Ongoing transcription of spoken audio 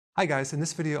Hi guys, in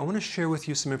this video I want to share with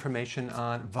you some information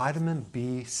on vitamin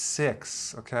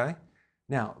B6, okay?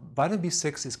 Now, vitamin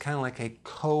B6 is kind of like a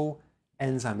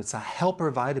coenzyme. It's a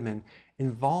helper vitamin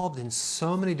involved in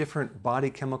so many different body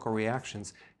chemical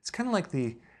reactions. It's kind of like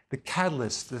the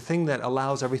catalyst, the thing that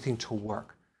allows everything to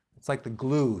work. It's like the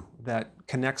glue that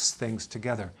connects things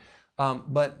together.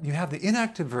 But you have the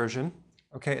inactive version,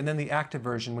 okay, and then the active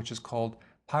version, which is called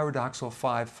pyridoxal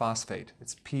 5-phosphate.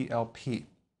 It's PLP,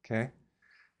 okay?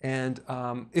 And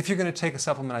if you're going to take a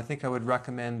supplement, I think I would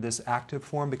recommend this active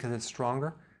form because it's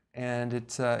stronger and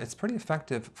it's pretty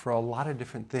effective for a lot of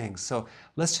different things. So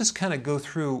let's just kind of go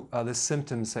through the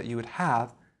symptoms that you would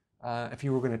have if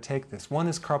you were going to take this. One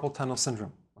is carpal tunnel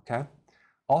syndrome, okay?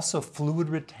 Also fluid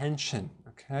retention,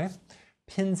 okay?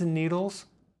 Pins and needles,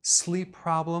 sleep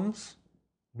problems,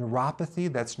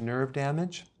 neuropathy, that's nerve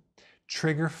damage,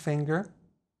 trigger finger,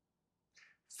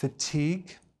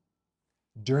 fatigue,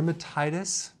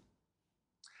 dermatitis,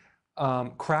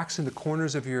 cracks in the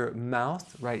corners of your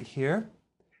mouth right here,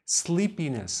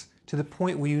 sleepiness to the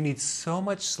point where you need so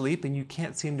much sleep and you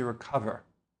can't seem to recover.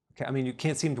 Okay, I mean you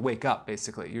can't seem to wake up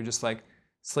basically. You're just like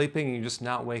sleeping and you're just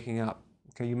not waking up.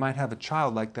 Okay, you might have a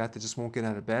child like that that just won't get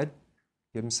out of bed.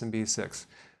 Give them some B6.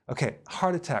 Okay,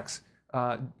 heart attacks,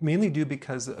 mainly due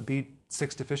because a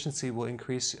B6 deficiency will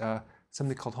increase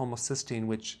something called homocysteine,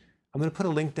 which I'm going to put a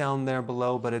link down there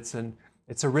below, but it's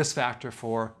a risk factor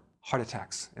for heart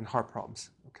attacks and heart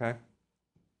problems, okay?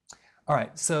 All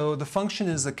right, so the function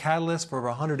is a catalyst for over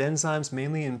 100 enzymes,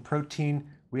 mainly in protein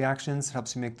reactions. It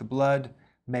helps you make the blood,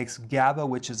 makes GABA,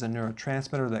 which is a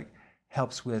neurotransmitter that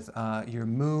helps with your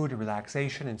mood,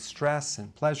 relaxation, and stress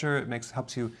and pleasure. It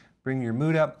helps you bring your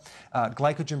mood up.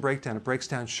 Glycogen breakdown, it breaks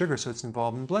down sugar, so it's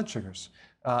involved in blood sugars.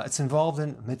 It's involved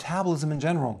in metabolism in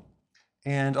general,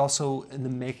 and also in the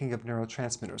making of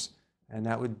neurotransmitters. And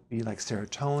that would be like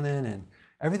serotonin and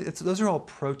everything. Those are all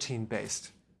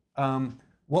protein-based.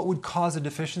 What would cause a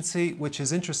deficiency, which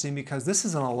is interesting because this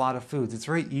is in a lot of foods. It's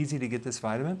very easy to get this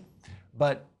vitamin,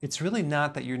 but it's really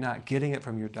not that you're not getting it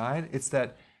from your diet. It's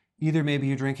that either maybe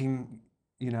you're drinking,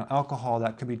 alcohol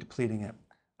that could be depleting it,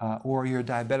 or you're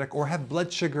diabetic, or have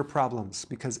blood sugar problems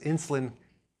because insulin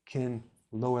can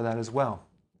lower that as well.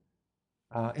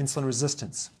 Insulin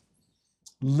resistance.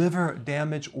 Liver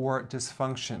damage or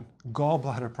dysfunction,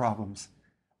 gallbladder problems,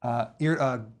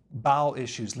 bowel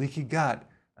issues, leaky gut,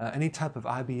 any type of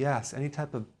IBS, any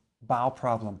type of bowel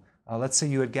problem. Let's say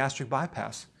you had gastric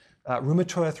bypass,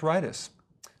 rheumatoid arthritis,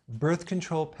 birth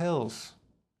control pills,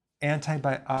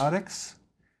 antibiotics,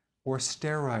 or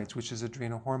steroids, which is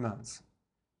adrenal hormones,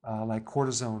 like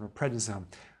cortisone or prednisone.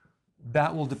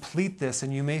 That will deplete this,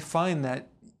 and you may find that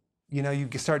you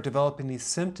start developing these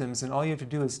symptoms, and all you have to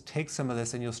do is take some of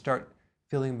this and you'll start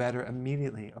feeling better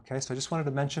immediately, okay? So I just wanted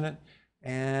to mention it,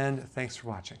 and thanks for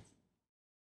watching.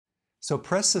 So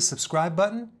press the subscribe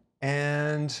button,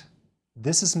 and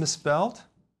this is misspelled,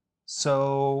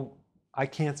 so I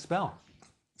can't spell.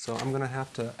 So I'm gonna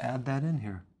have to add that in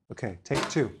here. Okay, take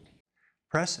 2.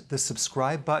 Press the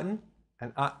subscribe button,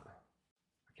 and I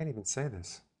can't even say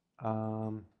this.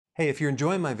 Hey, if you're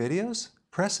enjoying my videos,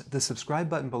 press the subscribe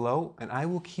button below and I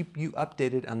will keep you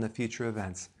updated on the future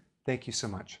events. Thank you so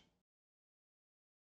much.